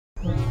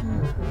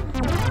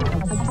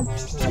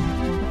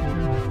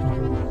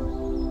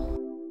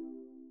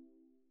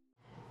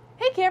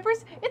Hey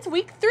campers, it's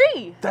week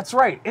 3. That's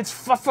right, it's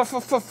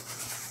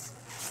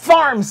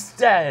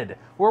Farmstead,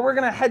 where we're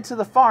gonna head to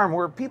the farm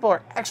where people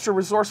are extra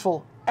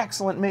resourceful,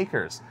 excellent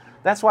makers.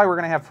 That's why we're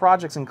gonna have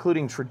projects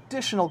including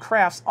traditional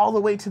crafts all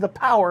the way to the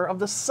power of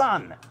the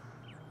sun.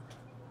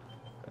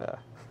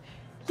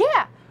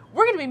 Yeah,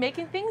 we're gonna be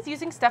making things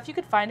using stuff you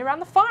could find around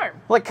the farm.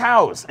 Like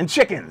cows and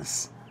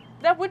chickens.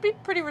 That would be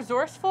pretty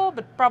resourceful,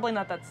 but probably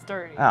not that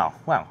sturdy. Oh,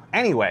 well,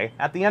 anyway,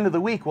 at the end of the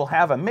week, we'll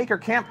have a Maker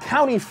Camp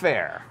County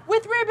Fair.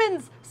 With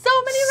ribbons! So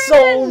many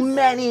So ribbons!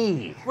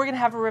 many! We're gonna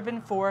have a ribbon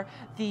for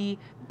the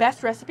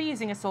best recipe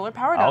using a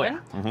solar-powered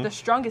oven, the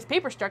strongest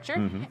paper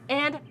structure,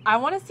 and I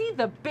wanna see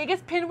the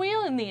biggest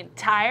pinwheel in the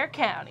entire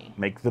county.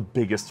 Make the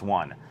biggest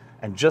one.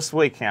 And just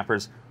wait,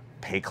 campers,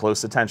 pay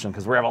close attention,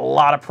 because we have a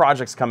lot of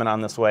projects coming on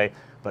this way.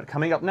 But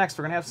coming up next,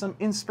 we're gonna have some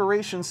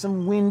inspiration,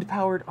 some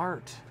wind-powered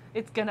art.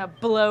 It's gonna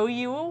blow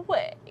you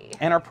away.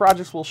 And our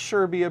projects will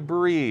sure be a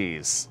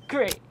breeze.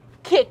 Great.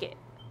 Kick it.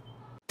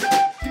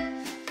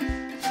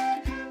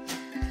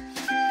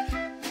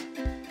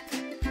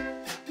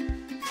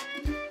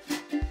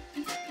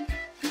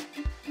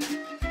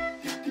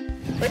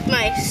 With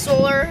my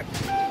solar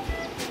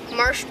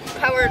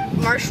powered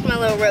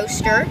marshmallow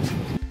roaster.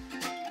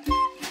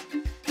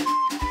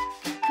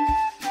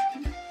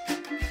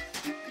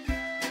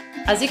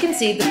 As you can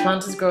see, the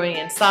plant is growing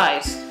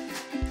inside.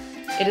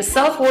 It is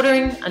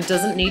self-watering and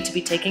doesn't need to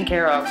be taken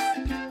care of.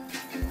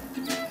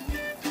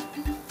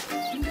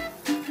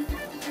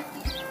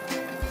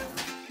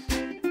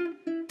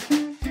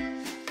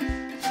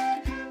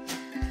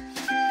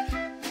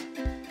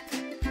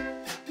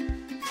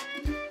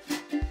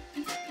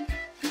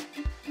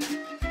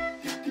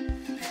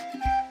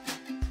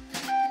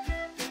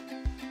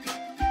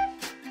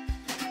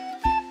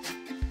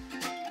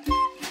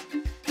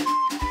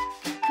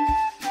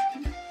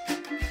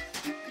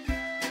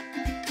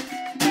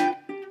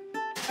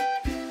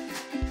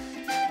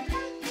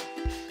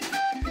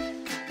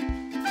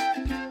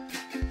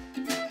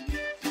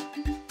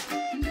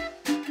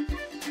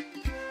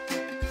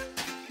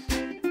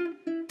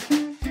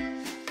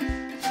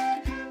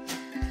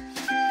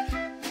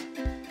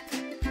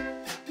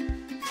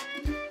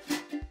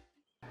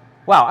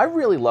 Wow, I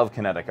really love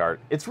kinetic art.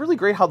 It's really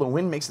great how the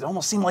wind makes it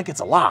almost seem like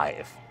it's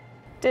alive.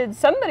 Did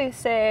somebody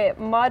say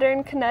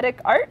modern kinetic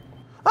art?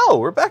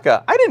 Oh,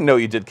 Rebecca, I didn't know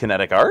you did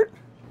kinetic art.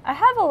 I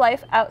have a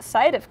life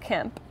outside of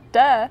camp.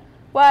 Duh.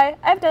 Why,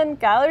 I've done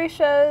gallery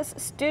shows,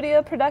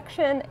 studio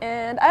production,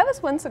 and I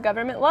was once a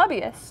government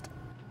lobbyist.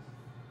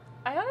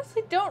 I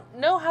honestly don't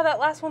know how that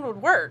last one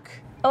would work.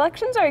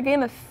 Elections are a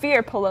game of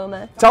fear,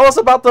 Paloma. Tell us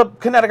about the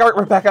kinetic art,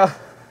 Rebecca.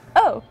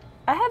 Oh,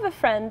 I have a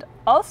friend,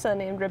 also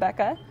named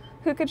Rebecca,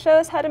 who could show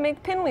us how to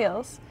make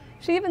pinwheels.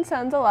 She even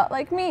sounds a lot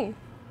like me.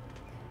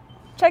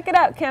 Check it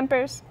out,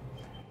 campers.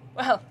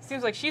 Well,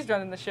 seems like she's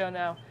running the show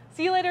now.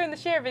 See you later in the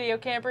share video,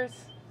 campers.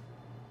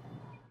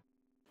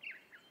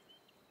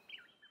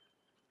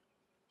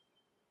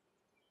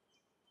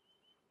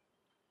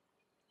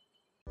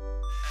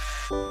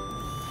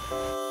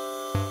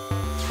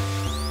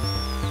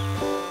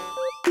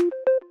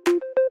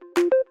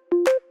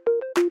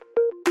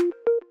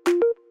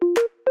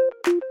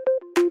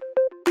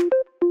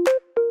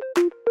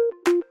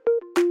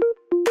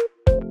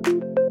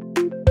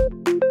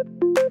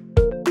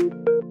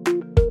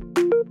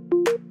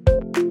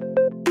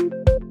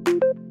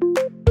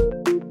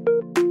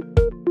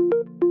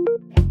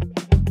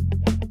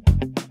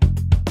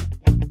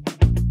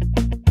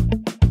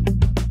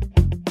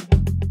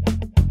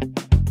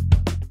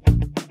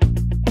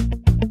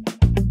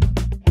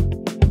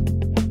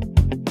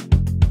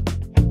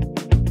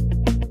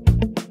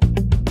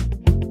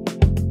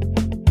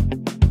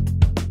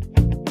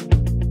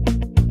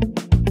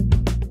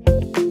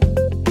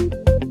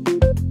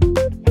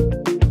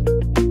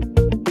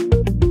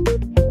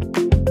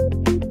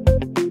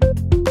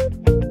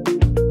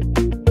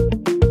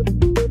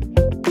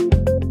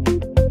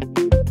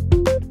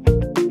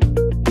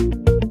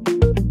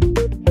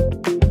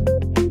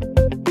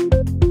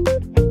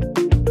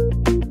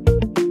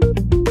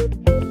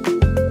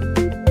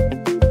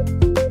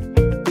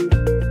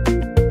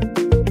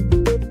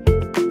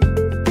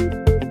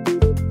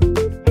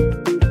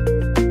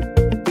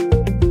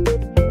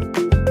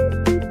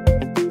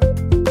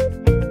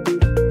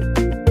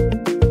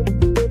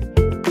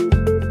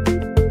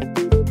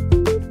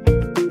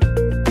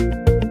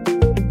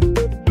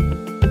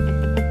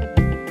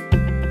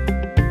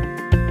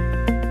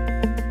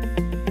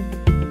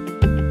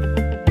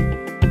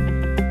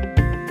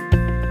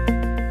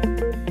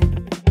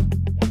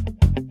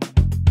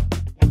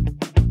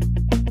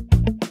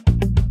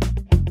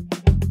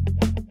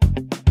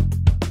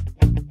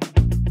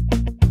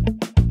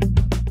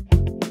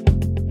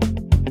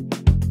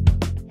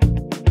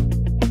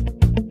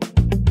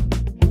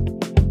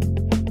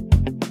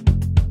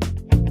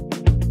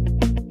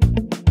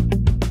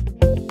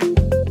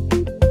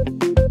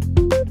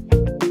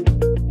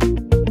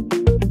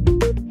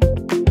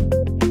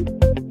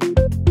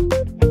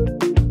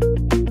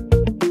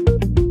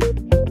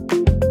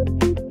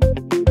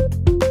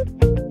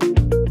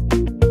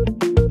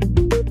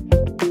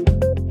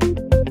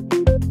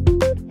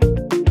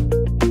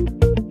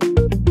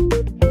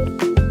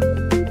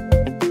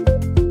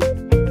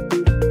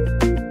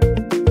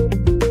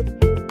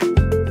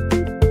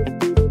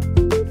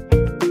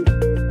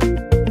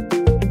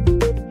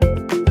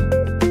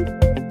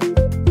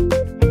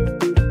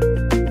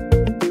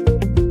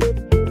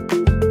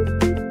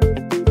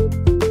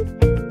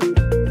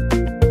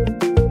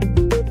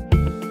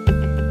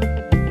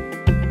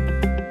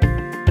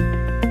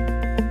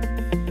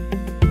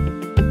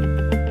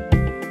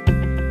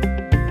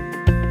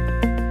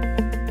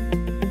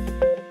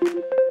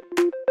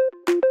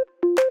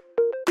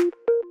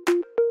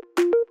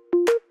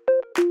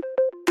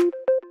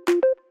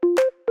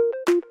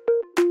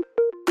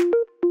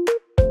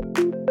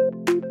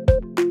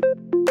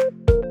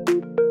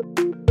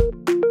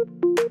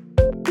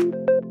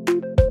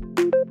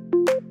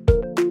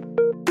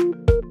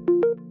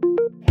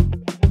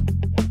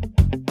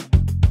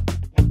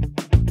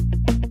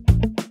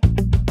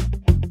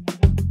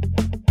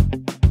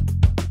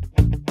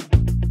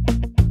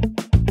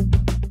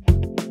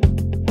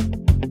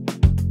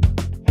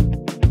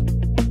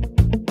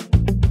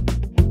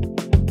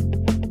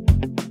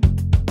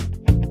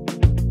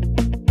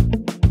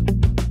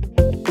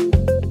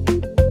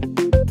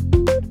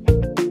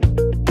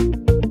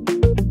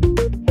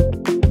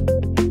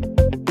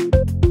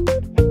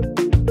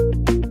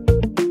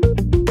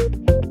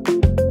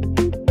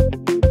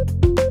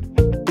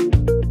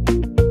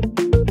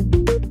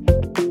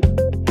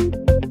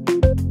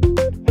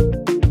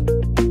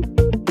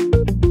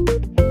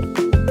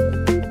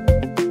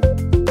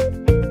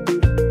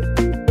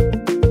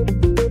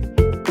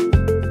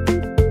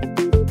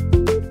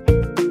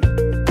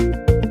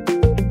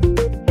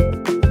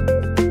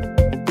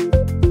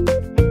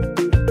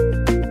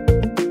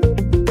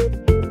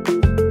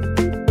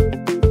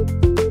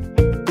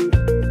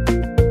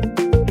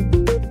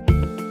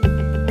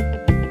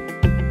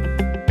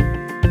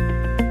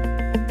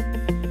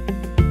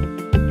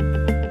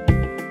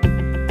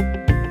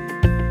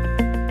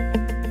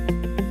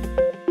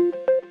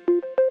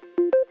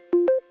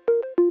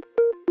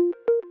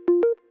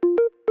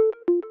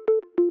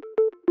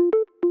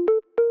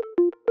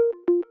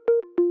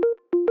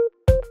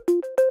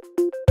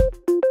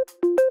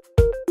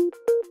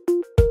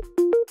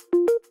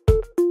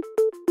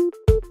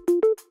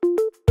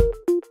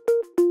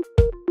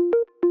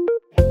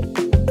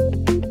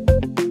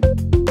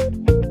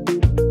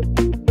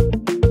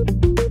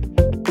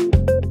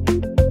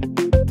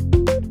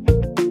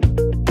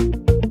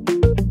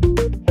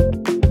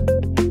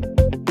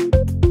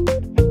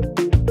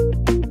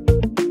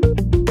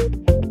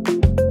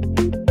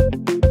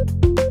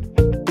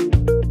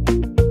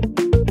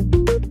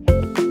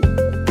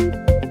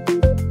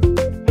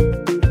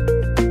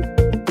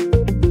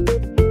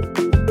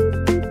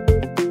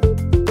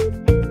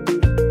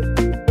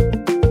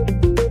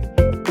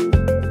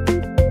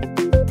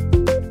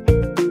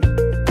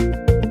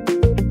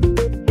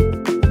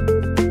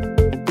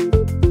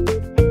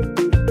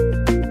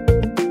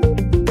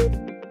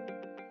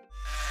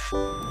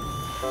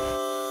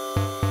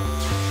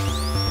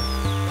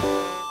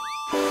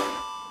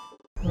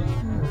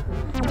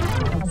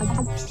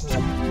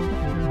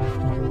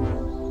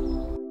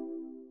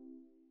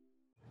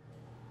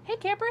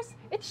 campers,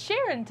 it's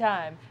sharing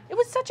time. It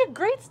was such a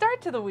great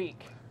start to the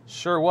week.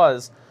 Sure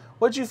was.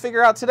 What'd you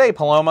figure out today,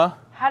 Paloma?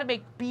 How to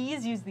make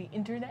bees use the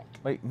internet.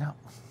 Wait,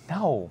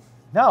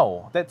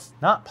 no, that's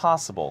not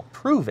possible.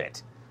 Prove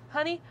it.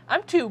 Honey,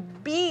 I'm too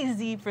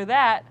busy for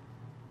that.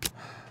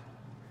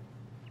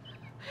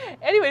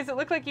 Anyways, it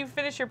looked like you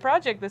finished your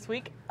project this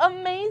week.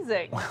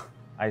 Amazing.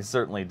 I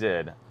certainly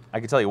did. I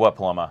can tell you what,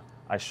 Paloma,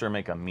 I sure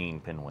make a mean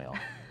pinwheel.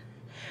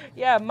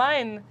 Yeah,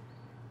 mine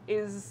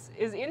is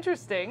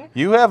interesting.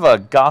 You have a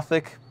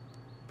gothic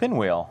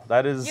pinwheel.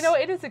 That is... You know,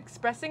 it is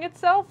expressing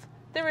itself.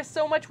 There is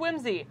so much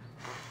whimsy.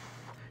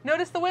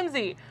 Notice the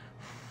whimsy.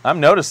 I'm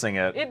noticing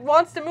it. It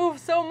wants to move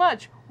so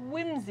much.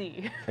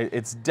 Whimsy.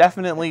 It's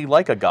definitely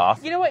like a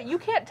goth. You know what? You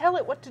can't tell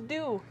it what to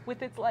do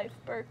with its life,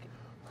 Burke.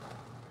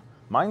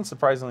 Mine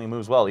surprisingly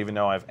moves well, even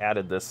though I've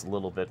added this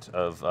little bit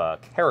of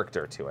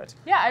character to it.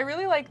 Yeah, I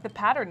really like the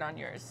pattern on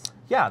yours.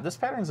 Yeah, this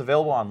pattern is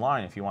available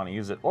online if you want to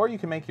use it, or you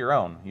can make your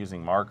own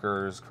using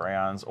markers,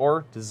 crayons,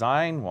 or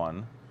design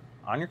one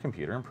on your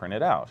computer and print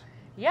it out.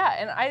 Yeah,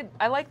 and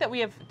I like that we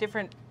have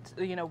different,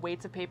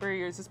 weights of paper.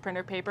 Yours is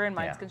printer paper and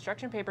mine's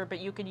construction paper,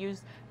 but you could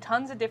use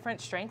tons of different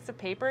strengths of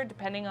paper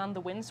depending on the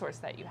wind source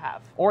that you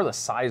have. Or the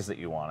size that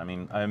you want. I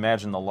mean, I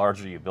imagine the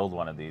larger you build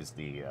one of these,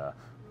 the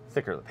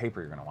thicker the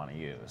paper you're going to want to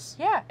use.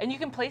 Yeah, and you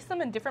can place them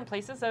in different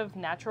places of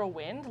natural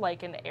wind,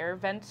 like an air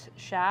vent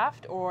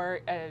shaft,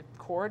 or a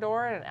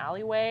corridor in an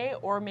alleyway,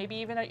 or maybe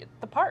even at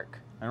the park.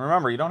 And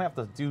remember, you don't have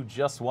to do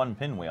just one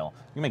pinwheel.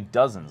 You can make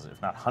dozens,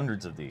 if not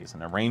hundreds of these,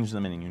 and arrange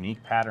them in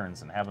unique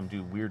patterns and have them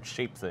do weird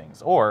shape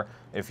things. Or,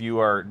 if you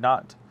are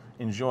not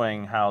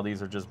enjoying how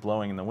these are just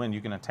blowing in the wind,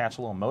 you can attach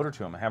a little motor to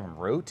them and have them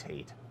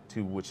rotate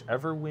to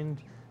whichever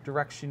wind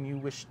direction you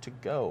wish to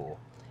go.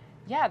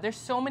 Yeah, there's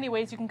so many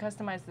ways you can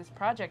customize this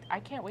project. I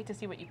can't wait to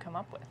see what you come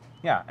up with.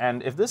 Yeah,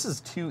 and if this is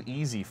too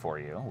easy for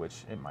you,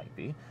 which it might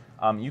be,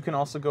 you can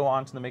also go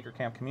on to the Maker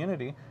Camp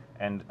community,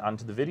 and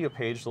onto the video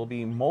page there'll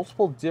be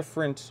multiple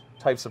different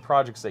types of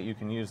projects that you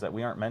can use that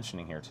we aren't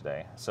mentioning here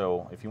today.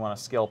 So if you want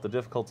to scale up the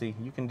difficulty,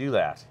 you can do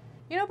that.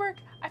 You know, Burke,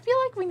 I feel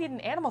like we need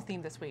an animal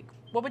theme this week.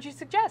 What would you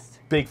suggest?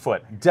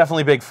 Bigfoot.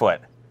 Definitely Bigfoot.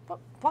 But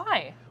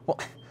why? Well,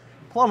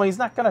 Paloma, he's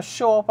not going to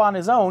show up on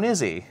his own,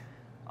 is he?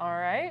 All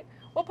right.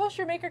 Well, post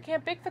your Maker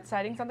Camp Bigfoot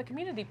sightings on the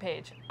community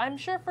page. I'm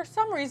sure for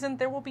some reason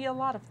there will be a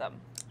lot of them.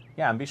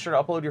 Yeah, and be sure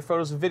to upload your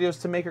photos and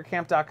videos to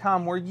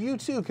makercamp.com, where you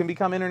too can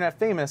become internet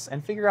famous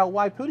and figure out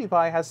why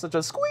PewDiePie has such a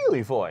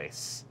squealy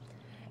voice.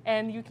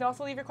 And you can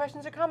also leave your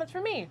questions or comments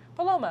for me,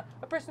 Paloma,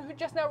 a person who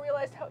just now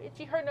realized how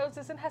itchy her nose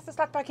is and has to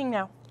stop talking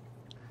now.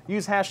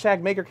 Use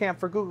hashtag MakerCamp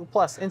for Google+,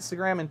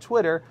 Instagram, and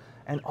Twitter,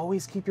 and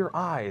always keep your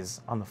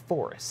eyes on the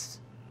forest.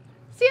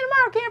 See you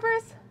tomorrow,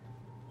 campers!